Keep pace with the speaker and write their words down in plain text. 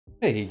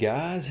Hey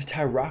guys,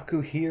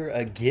 Tyraku here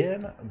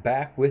again,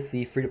 back with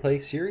the free-to-play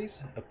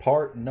series,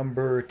 part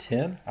number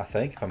 10, I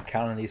think, if I'm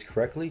counting these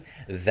correctly.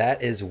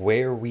 That is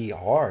where we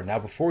are. Now,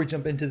 before we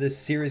jump into this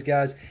series,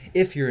 guys,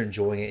 if you're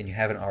enjoying it and you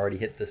haven't already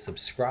hit the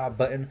subscribe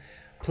button,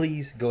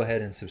 please go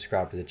ahead and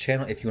subscribe to the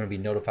channel if you want to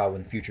be notified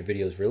when future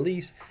videos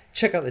release.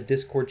 Check out the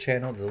Discord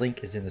channel, the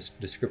link is in the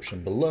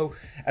description below,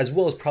 as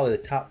well as probably the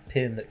top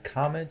pinned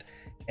comment.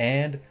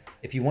 And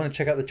if you want to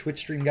check out the Twitch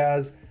stream,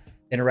 guys,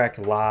 interact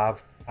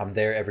live. I'm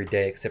there every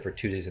day except for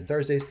Tuesdays and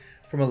Thursdays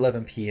from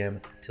 11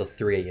 p.m. till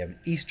 3 a.m.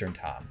 Eastern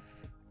time.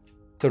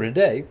 So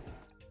today,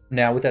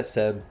 now with that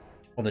said,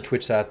 on the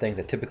Twitch side of things,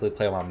 I typically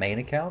play on my main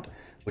account,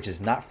 which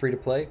is not free to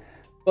play,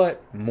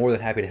 but more than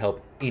happy to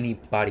help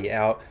anybody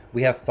out.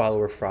 We have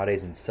Follower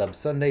Fridays and Sub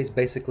Sundays.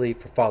 Basically,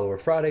 for Follower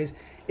Fridays,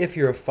 if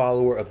you're a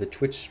follower of the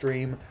Twitch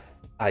stream,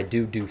 I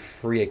do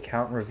free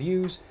account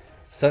reviews.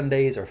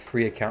 Sundays are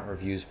free account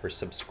reviews for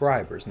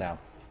subscribers. Now,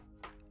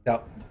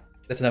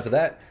 that's enough of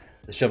that.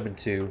 Let's jump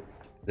into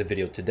the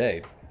video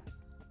today.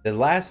 The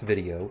last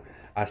video,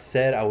 I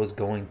said I was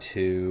going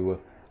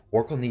to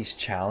work on these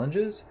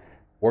challenges,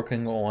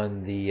 working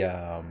on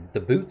the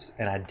boots,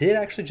 and I did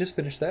actually just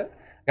finish that.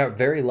 I got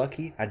very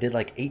lucky. I did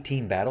like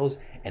 18 battles,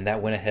 and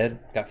that went ahead,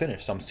 got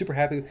finished. So I'm super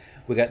happy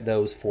we got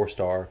those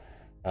 4-star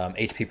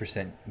HP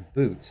percent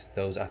boots.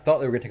 Those, I thought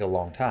they were gonna take a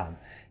long time.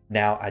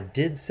 Now, I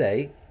did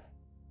say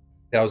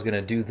that I was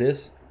gonna do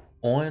this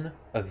on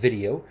a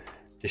video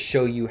to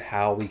show you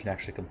how we can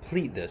actually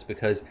complete this,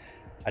 because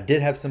I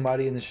did have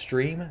somebody in the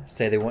stream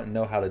say they want to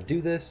know how to do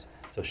this.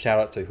 So shout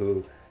out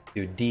to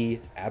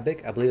D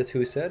Abic, I believe that's who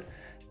he said.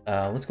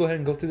 Let's go ahead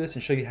and go through this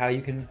and show you how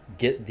you can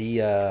get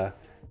the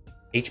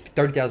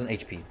 30,000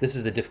 HP. This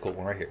is the difficult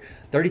one right here.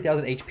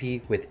 30,000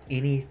 HP with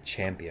any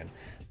champion.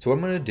 So what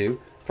I'm going to do,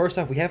 first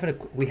off, we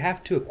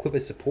have to equip a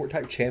support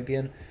type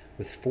champion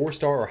with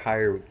 4-star or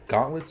higher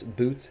gauntlets,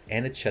 boots,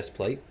 and a chest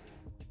plate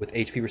with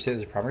HP percent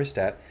as a primary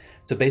stat.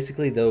 So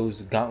basically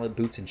those gauntlet,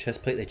 boots, and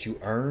chest plate that you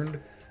earned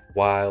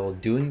while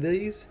doing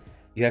these,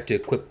 you have to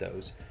equip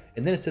those.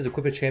 And then it says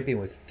equip a champion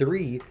with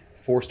 3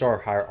 4-star or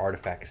higher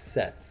artifact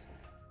sets.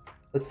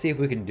 Let's see if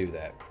we can do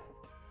that.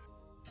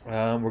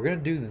 We're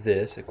going to do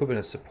this, equipping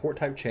a support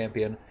type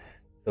champion.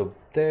 So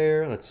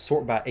there, let's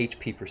sort by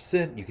HP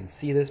percent. You can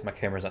see this, my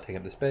camera's not taking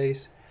up the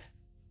space.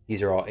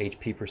 These are all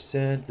HP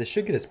percent. This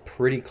should get us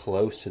pretty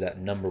close to that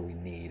number we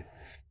need.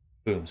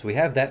 Boom, so we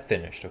have that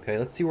finished, okay?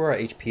 Let's see where our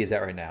HP is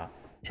at right now.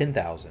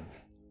 10,000,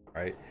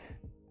 right?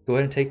 Go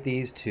ahead and take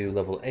these to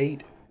level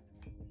 8.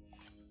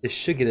 This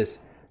should get us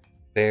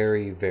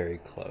very, very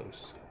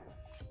close.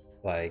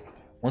 Like,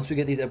 once we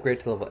get these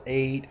upgraded to level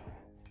 8,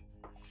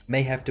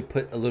 may have to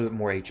put a little bit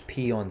more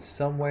HP on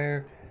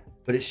somewhere,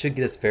 but it should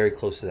get us very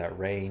close to that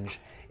range.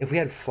 If we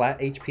had flat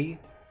HP,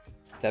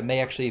 that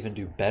may actually even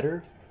do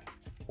better.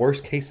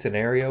 Worst case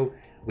scenario,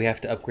 we have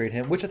to upgrade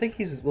him, which I think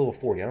he's level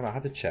 40. I don't know, I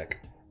have to check.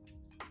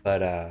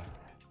 But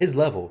his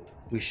level,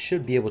 we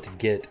should be able to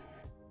get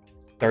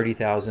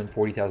 30,000,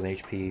 40,000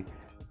 HP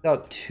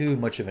without too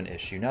much of an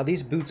issue. Now,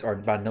 these boots are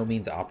by no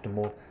means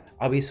optimal.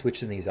 I'll be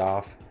switching these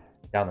off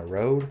down the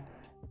road.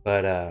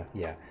 But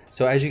yeah,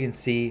 so as you can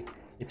see,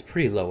 it's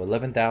pretty low,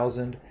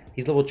 11,000.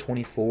 He's level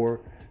 24.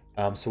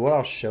 So what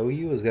I'll show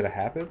you is going to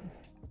happen.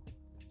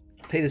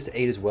 Take this to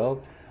 8 as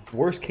well.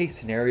 Worst case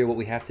scenario, what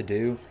we have to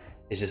do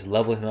is just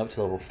level him up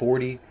to level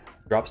 40,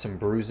 drop some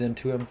brews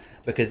into him,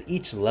 because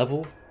each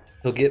level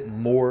he'll get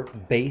more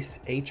base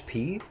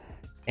HP,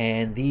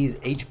 and these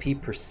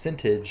HP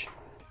percentage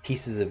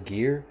pieces of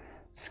gear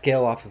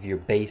scale off of your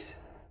base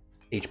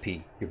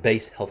HP, your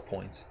base health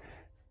points.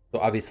 So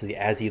obviously,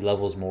 as he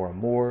levels more and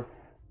more,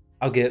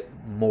 I'll get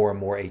more and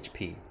more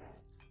HP,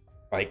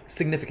 like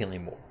significantly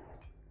more.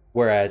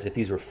 Whereas if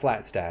these were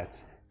flat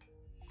stats,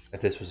 if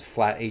this was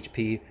flat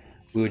HP,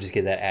 we would just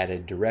get that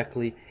added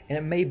directly, and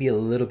it may be a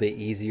little bit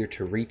easier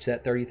to reach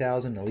that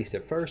 30,000, at least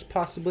at first,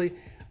 possibly.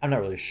 I'm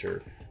not really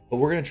sure, but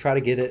we're gonna try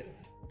to get it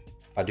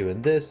by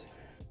doing this.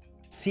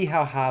 See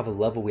how high of a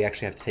level we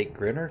actually have to take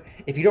Grinner.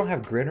 If you don't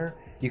have Grinner,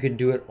 you can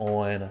do it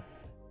on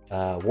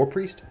War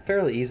Priest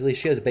fairly easily.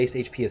 She has a base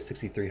HP of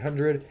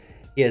 6,300.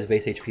 He has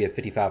base HP of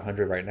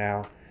 5,500 right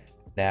now.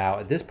 Now,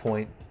 at this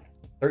point,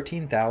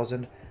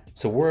 13,000.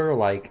 So we're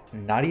like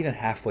not even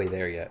halfway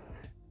there yet.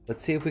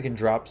 Let's see if we can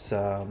drop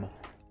some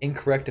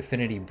incorrect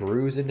affinity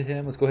brews into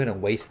him. Let's go ahead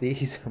and waste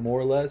these more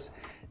or less.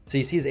 So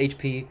you see his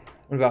HP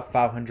went about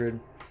 500.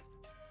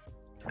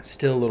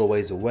 Still a little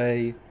ways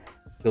away.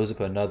 Goes up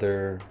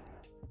another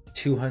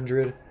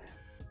 200.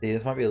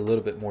 This might be a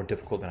little bit more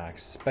difficult than I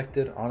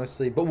expected,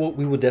 honestly, but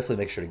we will definitely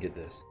make sure to get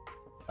this.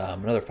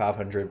 Another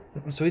 500.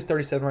 So he's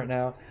 37 right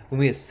now. When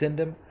we ascend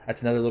him,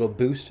 that's another little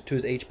boost to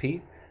his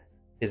HP.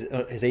 His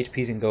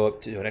HP's can go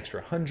up to an extra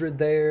 100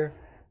 there.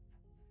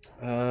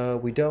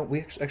 We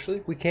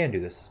can do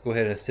this. Let's go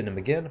ahead and ascend him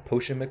again.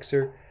 Potion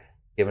mixer.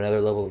 Give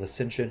another level of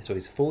ascension. So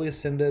he's fully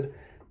ascended.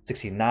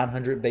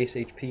 6,900 base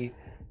HP.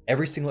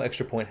 Every single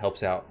extra point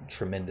helps out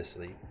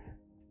tremendously.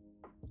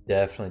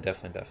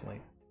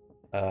 Definitely.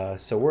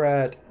 So we're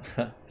at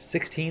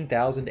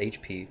 16,000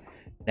 HP.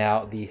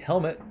 Now the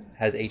helmet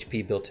has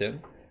HP built in.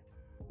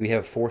 We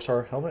have a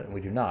 4-star helmet, and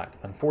we do not.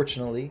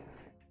 Unfortunately,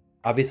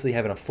 obviously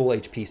having a full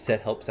HP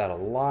set helps out a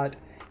lot.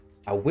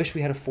 I wish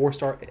we had a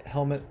 4-star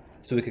helmet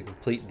so we could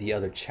complete the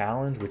other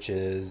challenge, which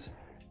is,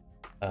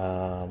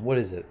 what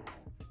is it?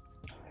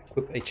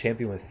 Equip a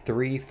champion with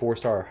 3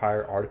 4-star or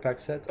higher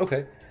artifact sets.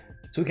 Okay,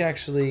 so we can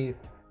actually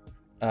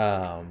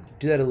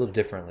do that a little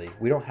differently.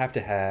 We don't have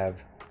to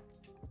have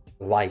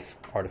life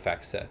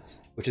artifact sets,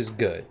 which is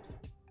good.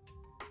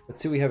 Let's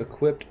see what we have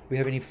equipped. Do we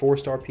have any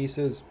 4-star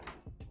pieces?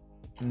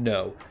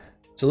 No.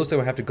 So it looks like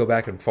we'll have to go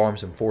back and farm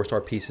some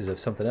 4-star pieces of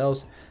something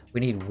else.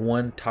 We need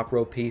 1 top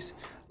row piece.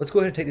 Let's go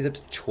ahead and take these up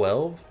to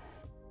 12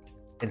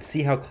 and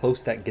see how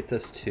close that gets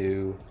us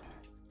to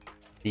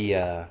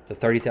the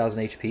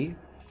 30,000 HP.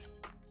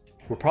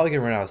 We're probably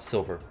gonna run out of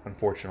silver,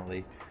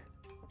 unfortunately.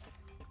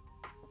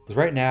 Because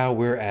right now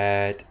we're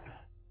at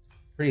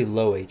pretty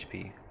low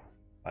HP.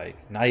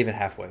 Like, not even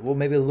halfway. Well,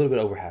 maybe a little bit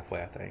over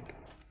halfway, I think.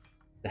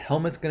 The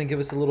helmet's gonna give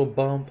us a little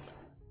bump.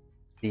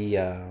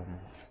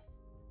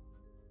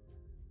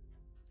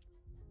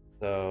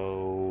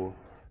 So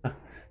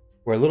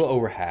we're a little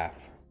over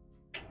half.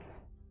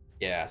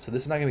 Yeah, so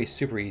this is not gonna be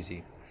super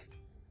easy.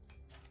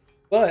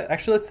 But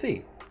actually, let's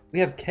see. We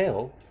have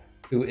Kale,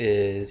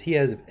 he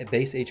has a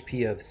base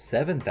HP of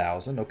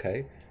 7,000.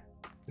 Okay,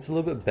 it's a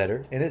little bit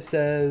better, and it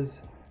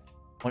says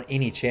on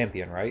any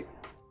champion, right?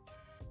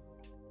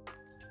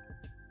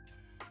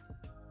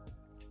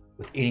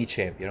 With any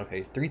champion.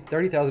 Okay,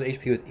 30,000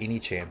 HP with any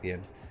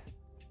champion.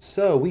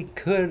 So we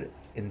could,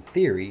 in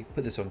theory,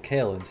 put this on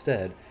Kale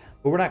instead,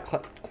 but we're not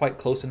quite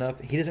close enough.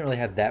 He doesn't really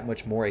have that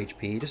much more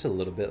HP, just a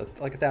little bit,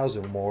 like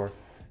 1,000 more.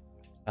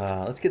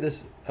 Let's get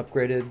this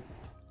upgraded.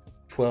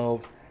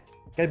 12.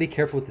 Gotta be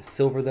careful with the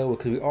silver though,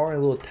 because we are in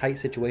a little tight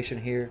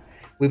situation here.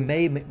 We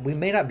may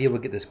not be able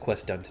to get this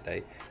quest done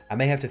today. I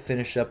may have to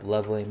finish up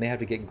leveling, may have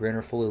to get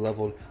Grinner fully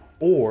leveled,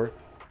 or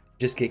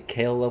just get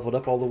Kale leveled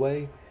up all the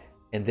way,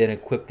 and then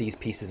equip these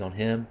pieces on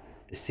him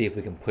to see if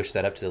we can push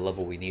that up to the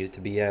level we need it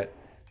to be at.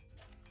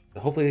 So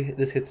hopefully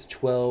this hits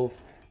 12.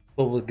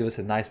 12 will give us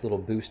a nice little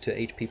boost to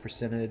HP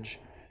percentage.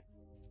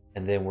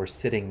 And then we're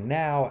sitting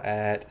now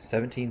at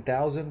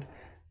 17,000.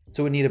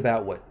 So we need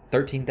about, what,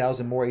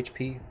 13,000 more HP?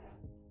 We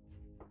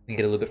can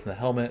get a little bit from the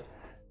helmet.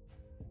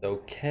 So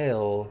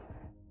Kale,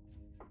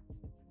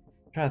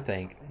 I'm trying to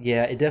think.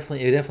 Yeah, it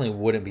definitely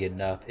wouldn't be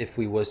enough if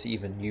we was to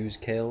even use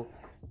Kale.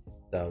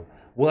 So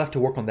we'll have to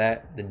work on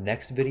that the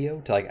next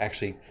video to like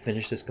actually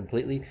finish this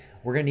completely.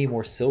 We're gonna need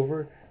more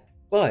silver,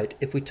 but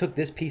if we took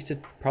this piece to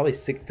probably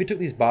if we took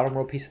these bottom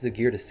row pieces of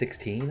gear to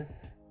 16,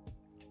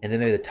 and then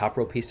maybe the top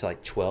row piece to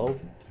like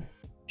 12,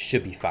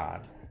 should be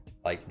fine.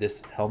 Like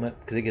this helmet,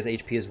 because it gives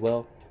HP as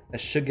well. That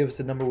should give us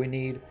the number we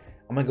need.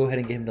 I'm gonna go ahead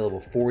and get him to level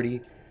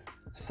 40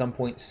 at some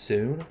point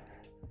soon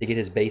to get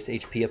his base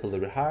HP up a little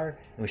bit higher,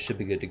 and we should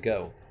be good to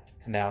go.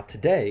 Now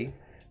today,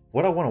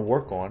 what I want to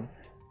work on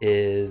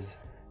is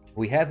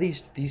we have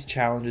these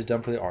challenges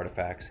done for the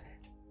artifacts.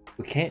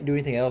 We can't do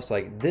anything else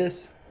like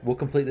this. We'll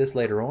complete this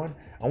later on.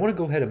 I want to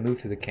go ahead and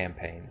move through the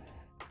campaign.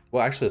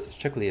 Well, actually, let's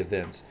check with the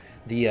events.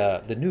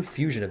 The new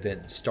fusion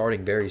event is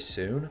starting very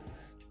soon.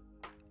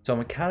 So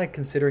I'm kind of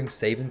considering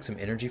saving some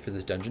energy for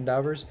this dungeon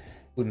divers.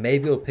 We may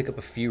be able to pick up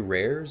a few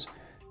rares.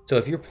 So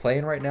if you're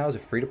playing right now as a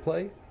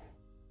free-to-play,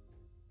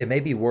 it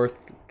may be worth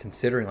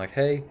considering like,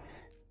 hey,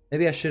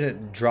 maybe I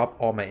shouldn't drop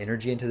all my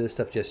energy into this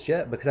stuff just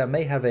yet, because I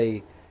may have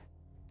a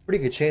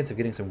pretty good chance of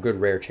getting some good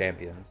rare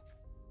champions.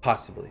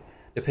 Possibly.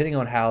 Depending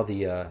on how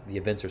the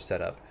events are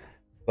set up.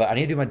 But I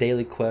need to do my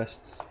daily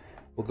quests.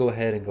 We'll go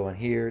ahead and go in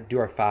here, do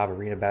our 5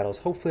 arena battles.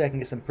 Hopefully I can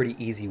get some pretty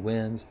easy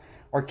wins.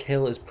 Our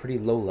Kale is pretty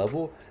low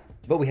level,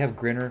 but we have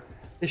Grinner.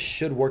 This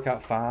should work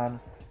out fine.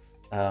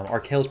 Our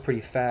Kale's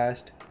pretty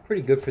fast,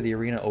 pretty good for the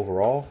arena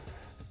overall.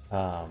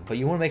 But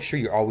you want to make sure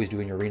you're always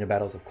doing your arena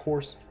battles, of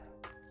course.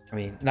 I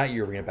mean, not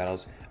your arena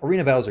battles.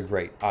 Arena battles are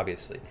great,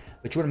 obviously.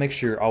 But you want to make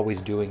sure you're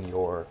always doing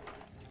your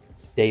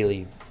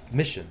daily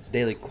missions,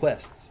 daily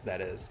quests,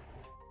 that is.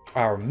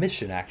 Our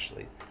mission,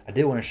 actually. I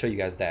did want to show you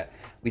guys that.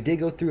 We did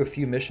go through a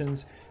few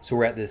missions, so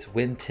we're at this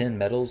win 10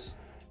 medals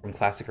from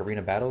Classic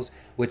Arena Battles,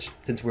 which,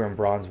 since we're in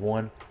Bronze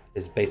 1,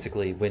 is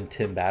basically win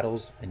 10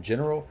 battles in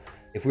general.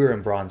 If we were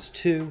in Bronze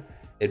 2,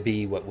 it'd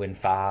be, what, win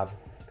 5?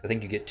 I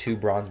think you get 2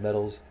 bronze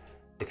medals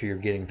if you're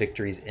getting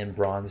victories in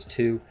Bronze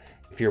 2.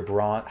 If you're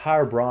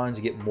higher bronze,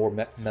 you get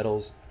more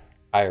medals.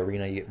 Higher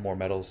arena, you get more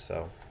medals.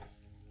 So,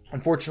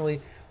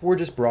 unfortunately, we're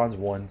just Bronze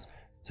 1s.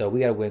 So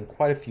we gotta win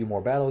quite a few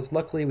more battles.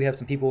 Luckily, we have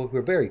some people who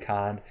are very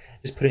kind,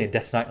 just putting a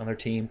Death Knight on their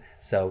team.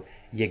 So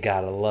you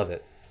gotta love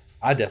it.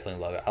 I definitely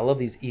love it. I love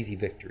these easy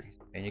victories,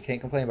 and you can't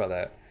complain about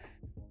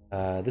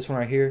that. This one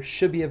right here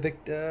should be a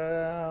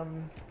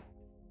victim.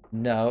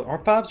 No, our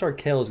 5-star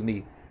Kale is gonna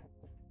be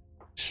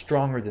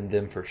stronger than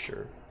them for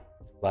sure.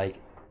 Like,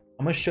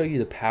 I'm gonna show you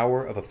the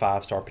power of a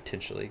 5-star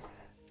potentially.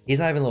 He's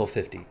not even level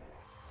 50,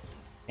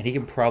 and he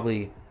can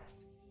probably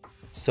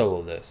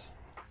solo this.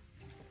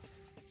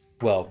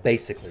 Well,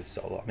 basically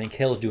solo. I mean,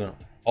 Kale's doing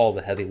all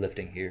the heavy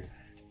lifting here,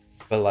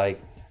 but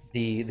like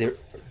the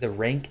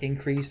rank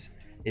increase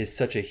is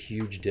such a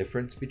huge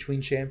difference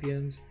between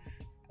champions.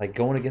 Like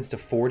going against a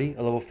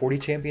level 40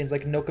 champion is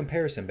like no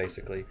comparison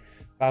basically.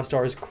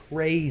 5-star is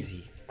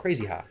crazy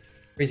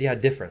high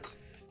difference,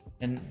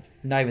 and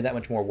not even that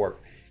much more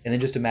work. And then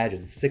just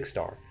imagine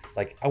 6-star.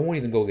 Like I won't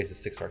even go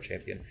against a 6-star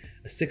champion.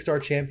 A 6-star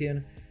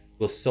champion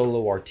will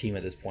solo our team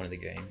at this point in the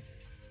game.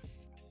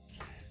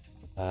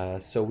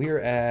 So we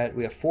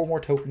have 4 more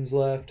tokens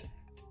left.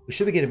 We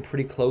should be getting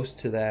pretty close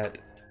to that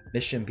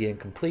mission being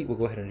complete. We'll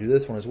go ahead and do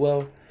this one as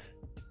well.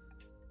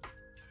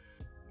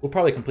 We'll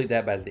probably complete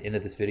that by the end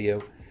of this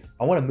video.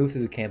 I want to move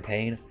through the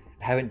campaign.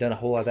 I haven't done a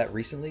whole lot of that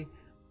recently,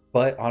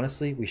 but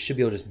honestly, we should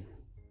be able to just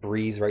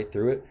breeze right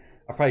through it.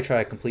 I'll probably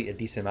try to complete a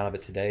decent amount of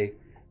it today.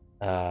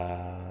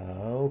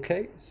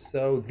 Okay,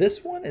 so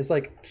this one is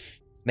like,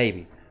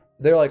 maybe.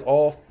 They're like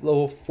all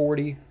level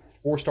 40,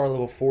 4-star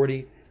level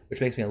 40,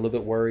 which makes me a little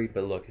bit worried,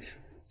 but look,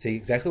 see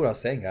exactly what I was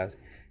saying, guys.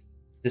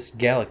 This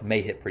Gallic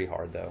may hit pretty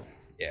hard, though.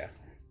 Yeah.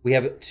 We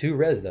have 2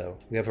 res, though.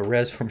 We have a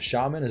res from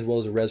Shaman as well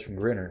as a res from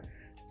Grinner.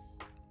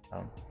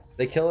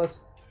 They kill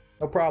us,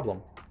 no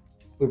problem.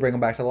 We bring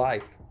them back to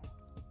life.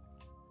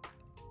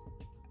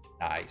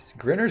 Nice.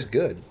 Grinner's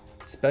good,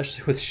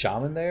 especially with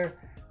Shaman there.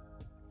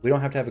 We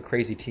don't have to have a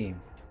crazy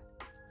team.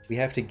 We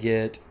have to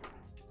get,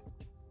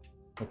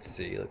 let's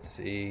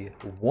see,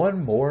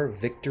 1 more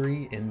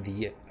victory in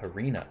the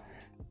arena.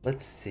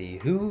 Let's see,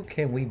 who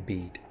can we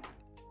beat?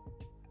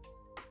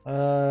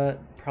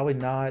 Probably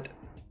not.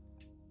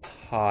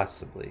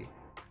 Possibly.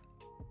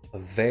 A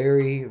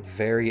very,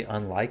 very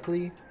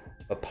unlikely,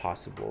 but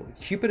possible.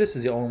 Cupidus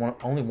is the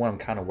only one I'm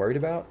kind of worried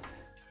about,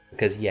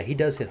 because yeah, he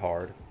does hit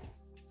hard.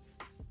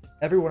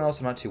 Everyone else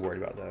I'm not too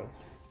worried about though.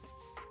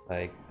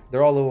 Like,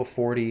 they're all level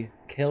 40.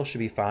 Kale should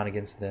be fine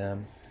against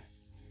them.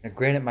 Now,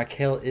 granted, my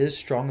Kale is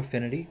strong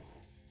affinity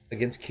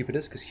against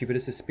Cupidus, because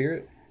Cupidus is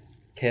spirit.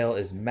 Kale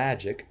is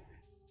magic.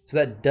 So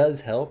that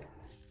does help.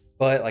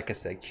 But like I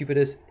said,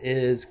 Cupidus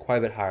is quite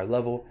a bit higher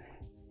level,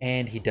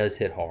 and he does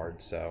hit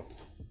hard. So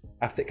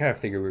I kind of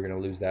figured we were going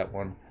to lose that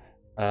one.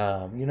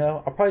 You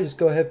know, I'll probably just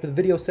go ahead for the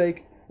video's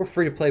sake. We're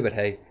free to play, but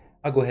hey,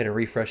 I'll go ahead and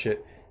refresh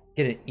it.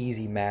 Get an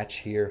easy match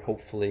here,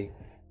 hopefully.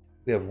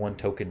 We have 1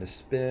 token to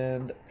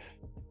spend.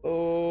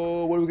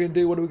 Oh, what are we going to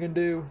do? What are we going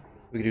to do?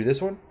 We can do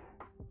this one?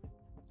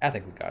 I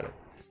think we got it.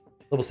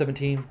 Level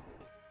 17.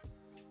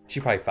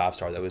 She's probably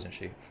 5-star though, isn't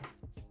she?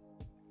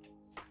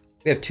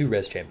 We have 2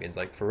 res champions.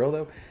 Like, for real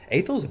though,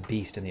 Aethel's a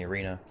beast in the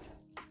arena.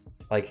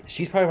 Like,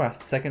 she's probably my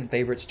 2nd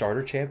favorite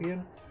starter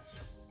champion.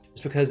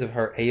 Just because of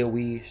her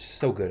AoE, she's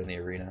so good in the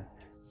arena.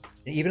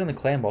 And even in the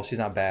clan ball, she's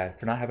not bad.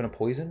 For not having a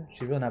poison,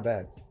 she's really not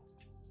bad.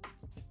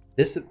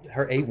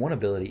 Her A1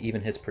 ability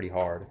even hits pretty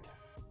hard.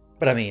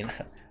 But I mean,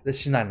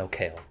 she's not no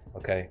Kale,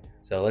 okay?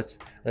 So let's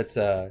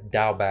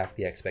dial back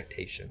the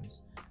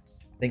expectations.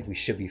 I think we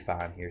should be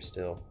fine here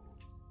still.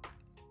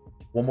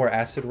 1 more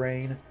Acid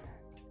Rain.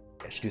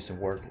 That should do some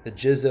work. The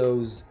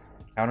Jizzo's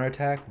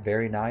counterattack,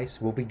 very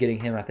nice. We'll be getting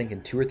him, I think,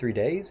 in 2 or 3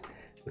 days,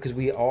 because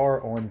we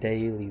are on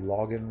daily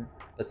login.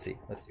 Let's see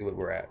what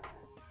we're at.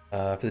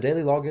 For the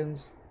daily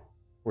logins,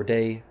 we're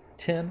day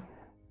 10,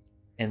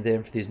 and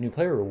then for these new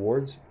player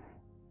rewards,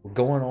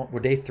 we're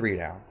day 3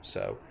 now.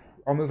 So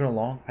we're moving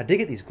along. I did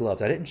get these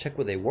gloves. I didn't check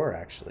what they were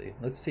actually.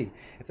 Let's see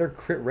if they're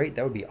crit rate.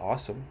 That would be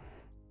awesome.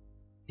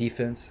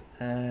 Defense,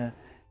 and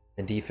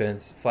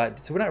defense flat.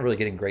 So we're not really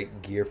getting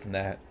great gear from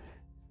that.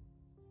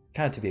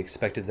 Kind of to be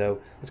expected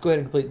though. Let's go ahead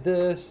and complete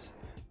this.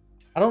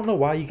 I don't know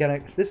why you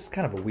gotta. This is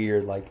kind of a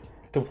weird, like,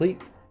 complete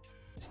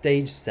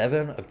stage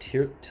 7 of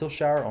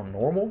Tilshire on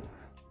normal.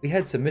 We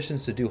had some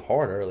missions to do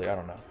hard earlier. I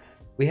don't know.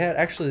 We had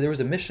actually there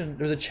was a mission.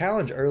 There was a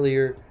challenge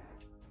earlier.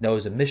 No, it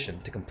was a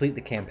mission to complete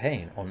the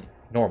campaign on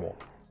normal.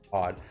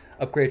 Odd.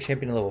 Upgrade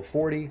champion to level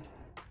 40.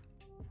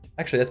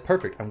 Actually, that's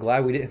perfect. I'm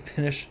glad we didn't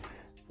finish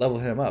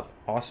leveling him up.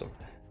 Awesome.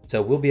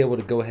 So we'll be able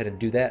to go ahead and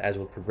do that as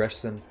we're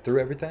progressing through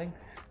everything.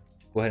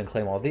 Go ahead and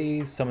claim all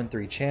these. Summon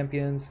 3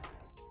 champions.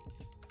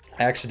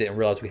 I actually didn't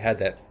realize we had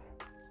that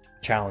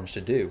challenge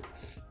to do,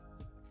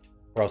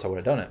 or else I would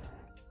have done it.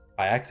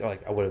 I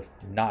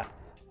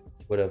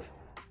would have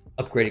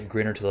upgraded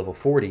Grinner to level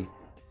 40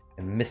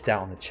 and missed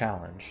out on the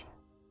challenge.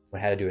 I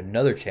had to do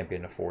another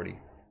champion to 40.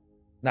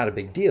 Not a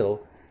big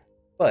deal,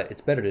 but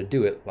it's better to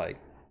do it, like,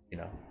 you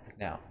know, like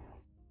now.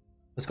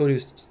 Let's go do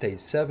stage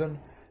 7.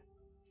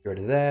 Get rid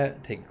of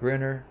that. Take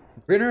Grinner.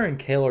 Grinner and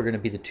Kale are going to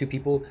be the 2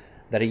 people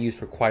that I use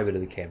for quite a bit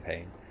of the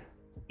campaign.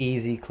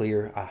 Easy,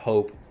 clear, I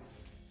hope.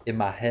 In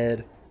my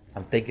head,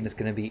 I'm thinking it's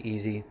going to be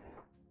easy.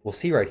 We'll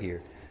see right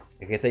here.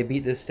 Like, if they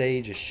beat this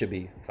stage, it should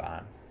be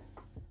fine.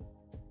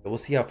 But we'll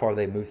see how far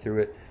they move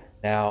through it.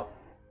 Now,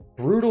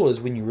 brutal is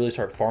when you really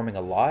start farming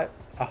a lot.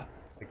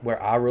 Like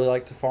where I really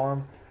like to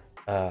farm.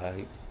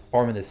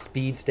 Farming the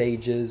speed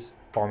stages.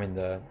 Farming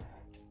the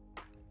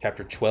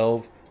chapter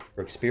 12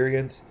 for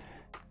experience.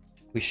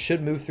 We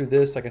should move through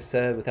this, like I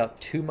said, without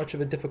too much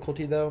of a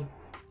difficulty though.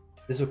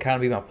 This would kind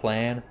of be my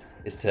plan,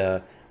 is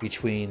to,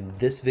 between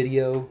this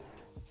video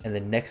and the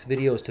next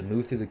video, is to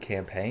move through the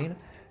campaign.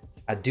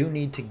 I do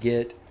need to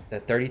get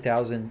that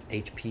 30,000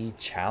 HP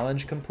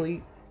challenge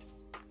complete,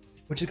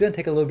 which is going to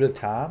take a little bit of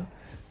time.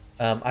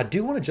 I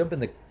do want to jump in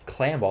the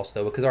clan boss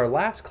though, because our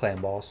last clan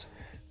boss,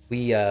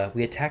 we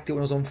attacked it when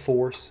it was on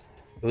force.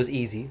 It was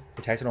easy.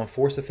 We attacked it on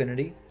force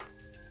affinity,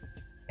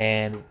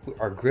 and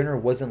our Grinner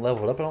wasn't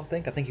leveled up. I don't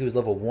think. I think he was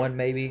level 1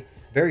 maybe,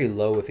 very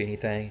low if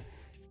anything,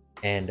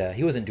 and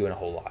he wasn't doing a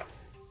whole lot.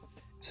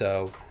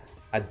 So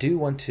I do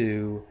want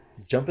to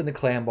jump in the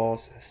clan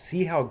boss,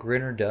 see how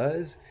Grinner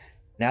does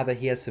now that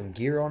he has some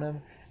gear on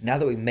him. Now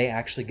that we may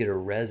actually get a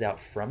res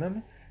out from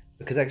him,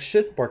 because that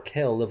should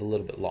Barkel live a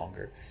little bit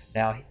longer.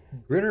 Now,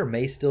 Grinner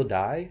may still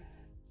die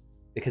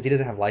because he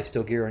doesn't have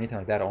lifesteal gear or anything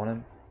like that on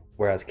him,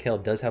 whereas Kale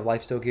does have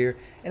lifesteal gear,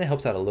 and it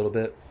helps out a little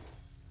bit.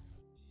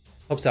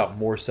 Helps out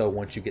more so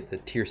once you get the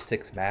tier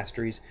 6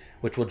 masteries,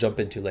 which we'll jump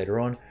into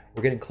later on.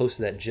 We're getting close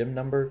to that gem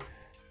number,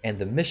 and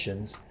the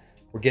missions,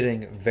 we're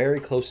getting very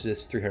close to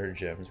this 300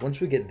 gems.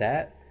 Once we get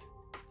that,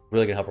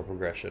 really gonna help our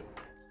progression.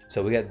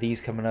 So we got these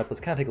coming up.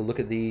 Let's kind of take a look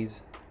at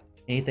these.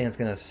 Anything that's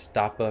gonna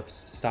stop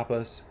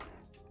us?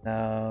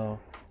 No.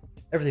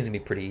 Everything's gonna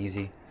be pretty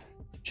easy.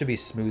 Should be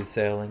smooth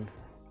sailing.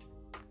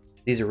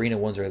 These arena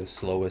ones are the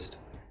slowest.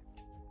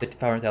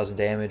 500,000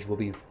 damage, we'll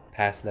be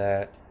past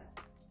that.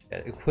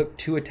 Equip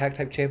 2 attack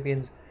type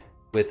champions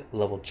with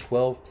level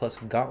 12 plus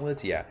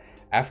gauntlets. Yeah,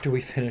 after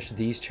we finish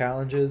these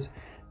challenges,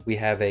 we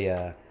have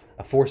a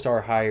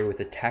 4-star higher with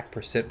attack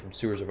percent from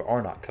Sewers of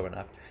Arnott coming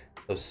up.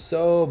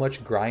 So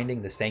much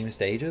grinding the same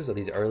stages of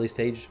these early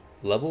stage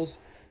levels.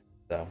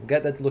 So we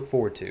got that to look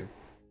forward to.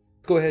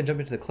 Let's go ahead and jump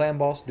into the clan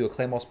boss, do a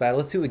clan boss battle.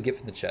 Let's see what we get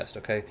from the chest,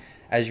 okay?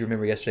 As you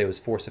remember, yesterday was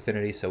force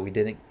affinity, so we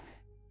didn't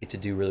get to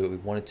do really what we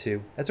wanted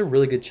to. That's a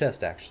really good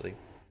chest, actually.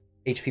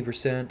 HP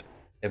percent,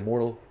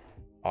 immortal,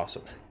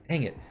 awesome.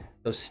 Dang it.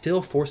 So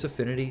still force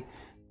affinity.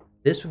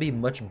 This would be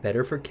much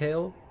better for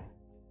Kale,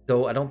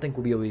 though I don't think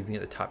we'll be able to even get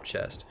the top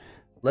chest.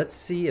 Let's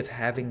see if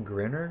having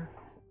Grinner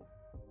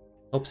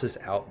helps us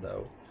out,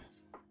 though.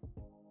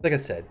 Like I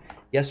said,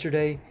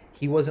 yesterday,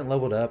 he wasn't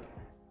leveled up.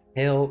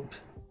 Kale,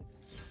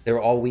 they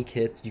were all weak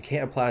hits. You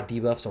can't apply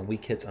debuffs on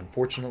weak hits,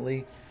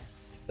 unfortunately.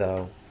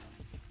 So,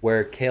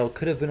 where Kale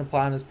could have been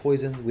applying his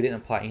poisons, we didn't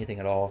apply anything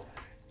at all.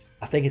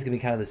 I think it's going to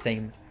be kind of the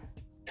same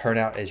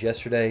turnout as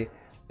yesterday.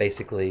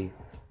 Basically,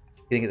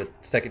 getting at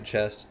the second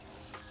chest.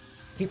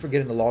 Keep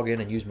forgetting to log in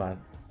and use my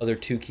other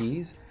 2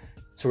 keys.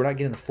 So we're not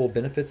getting the full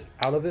benefits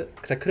out of it.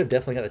 Because I could have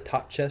definitely got the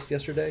top chest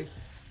yesterday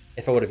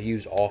if I would have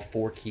used all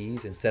 4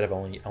 keys instead of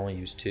only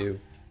used 2.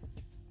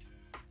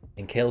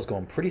 And Kale's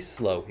going pretty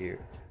slow here.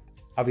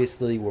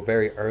 Obviously, we're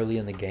very early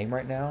in the game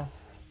right now,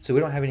 so we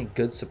don't have any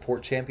good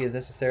support champions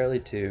necessarily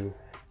to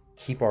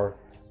keep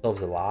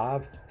ourselves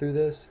alive through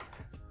this.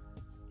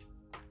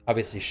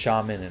 Obviously,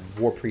 Shaman and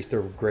War Priest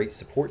are great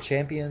support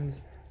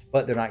champions,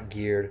 but they're not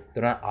geared,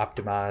 they're not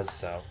optimized,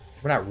 so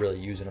we're not really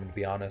using them, to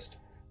be honest.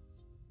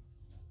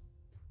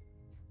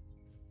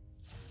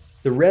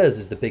 The res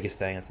is the biggest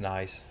thing that's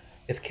nice.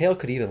 If Kale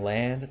could even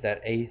land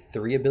that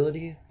A3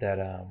 ability,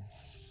 that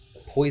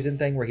poison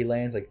thing where he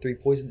lands like 3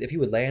 poisons, if he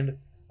would land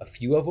a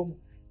few of them,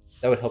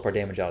 that would help our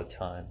damage out a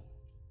ton.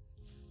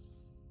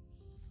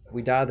 If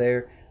we die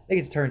there, I think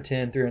it's turn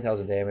 10,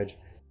 300,000 damage.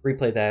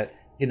 Replay that,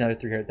 get another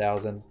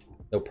 300,000,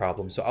 no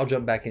problem. So I'll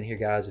jump back in here,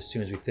 guys, as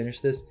soon as we finish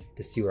this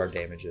to see what our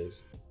damage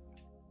is.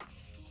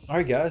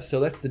 Alright, guys, so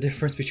that's the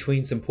difference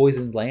between some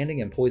poisons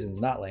landing and poisons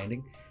not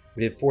landing.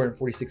 We did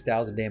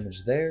 446,000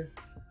 damage there.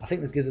 I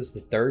think this gives us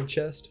the 3rd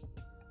chest.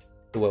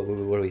 So what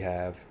do we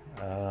have?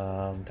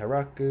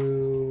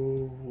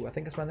 Tyraku, I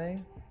think that's my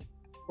name.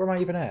 Where am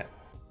I even at?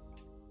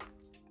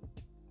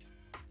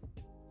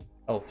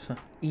 Oh,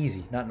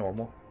 easy, not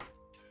normal.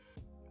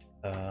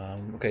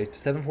 Okay,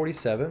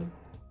 747.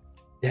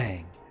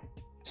 Dang,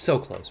 so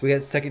close. We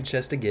got 2nd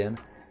chest again.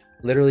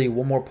 Literally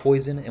 1 more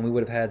poison and we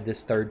would have had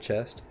this 3rd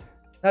chest.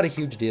 Not a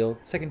huge deal.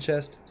 2nd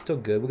chest, still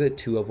good. We'll get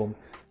 2 of them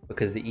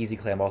because the easy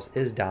clan boss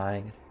is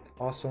dying. It's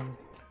awesome.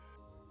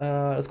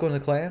 Let's go into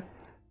the clan.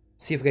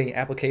 See if we get any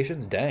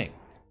applications. Dang,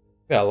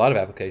 we got a lot of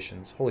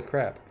applications. Holy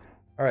crap.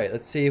 Alright,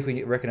 let's see if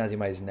we recognize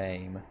anybody's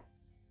name.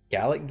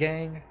 Gallic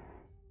Gang?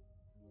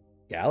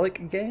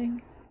 Gallic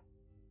Gang?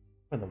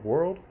 What in the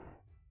world?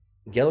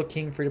 Yellow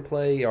King free to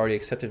play. Already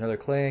accepted another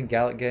clan.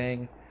 Gallic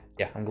Gang.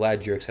 Yeah, I'm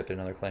glad you're accepted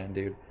another clan,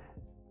 dude.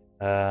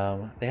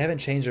 They haven't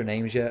changed their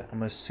names yet. I'm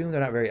gonna assume they're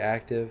not very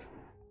active.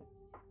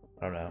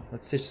 I don't know.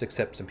 Let's just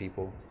accept some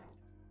people.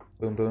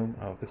 Boom, boom.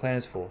 Oh, the clan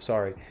is full.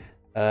 Sorry.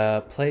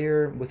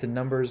 Player with the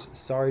numbers.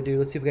 Sorry, dude.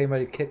 Let's see if we got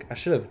anybody to kick. I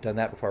should have done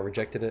that before I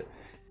rejected it.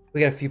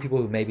 We got a few people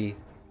who may be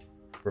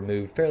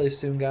removed fairly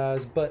soon,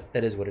 guys, but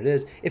that is what it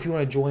is. If you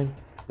want to join,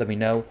 let me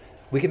know.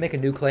 We can make a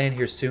new clan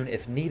here soon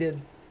if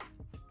needed.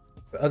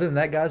 But other than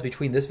that, guys,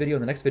 between this video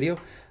and the next video,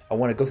 I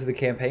want to go through the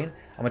campaign.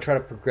 I'm going to try to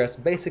progress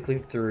basically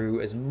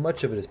through as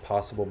much of it as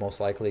possible, most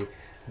likely.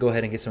 Go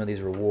ahead and get some of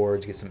these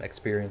rewards, get some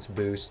experience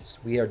boosts.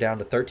 We are down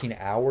to 13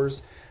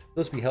 hours.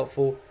 Those will be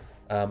helpful,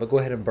 but go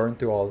ahead and burn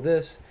through all of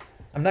this.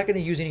 I'm not going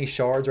to use any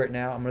shards right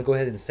now. I'm going to go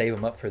ahead and save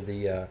them up for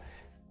the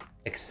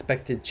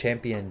expected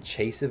champion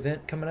chase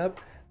event coming up,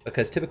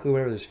 because typically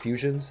whenever there's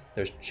fusions,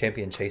 there's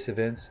champion chase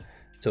events.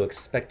 So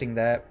expecting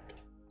that,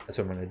 that's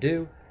what I'm going to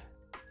do.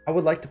 I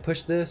would like to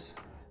push this.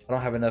 I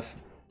don't have enough.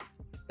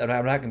 I'm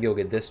not going to be able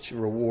to get this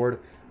reward,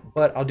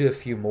 but I'll do a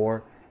few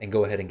more and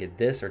go ahead and get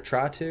this, or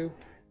try to.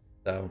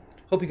 So,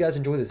 hope you guys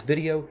enjoy this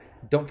video.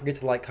 Don't forget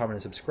to like, comment,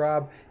 and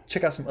subscribe.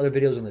 Check out some other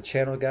videos on the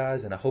channel,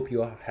 guys, and I hope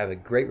you all have a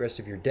great rest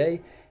of your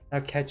day.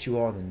 I'll catch you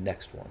all in the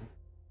next one.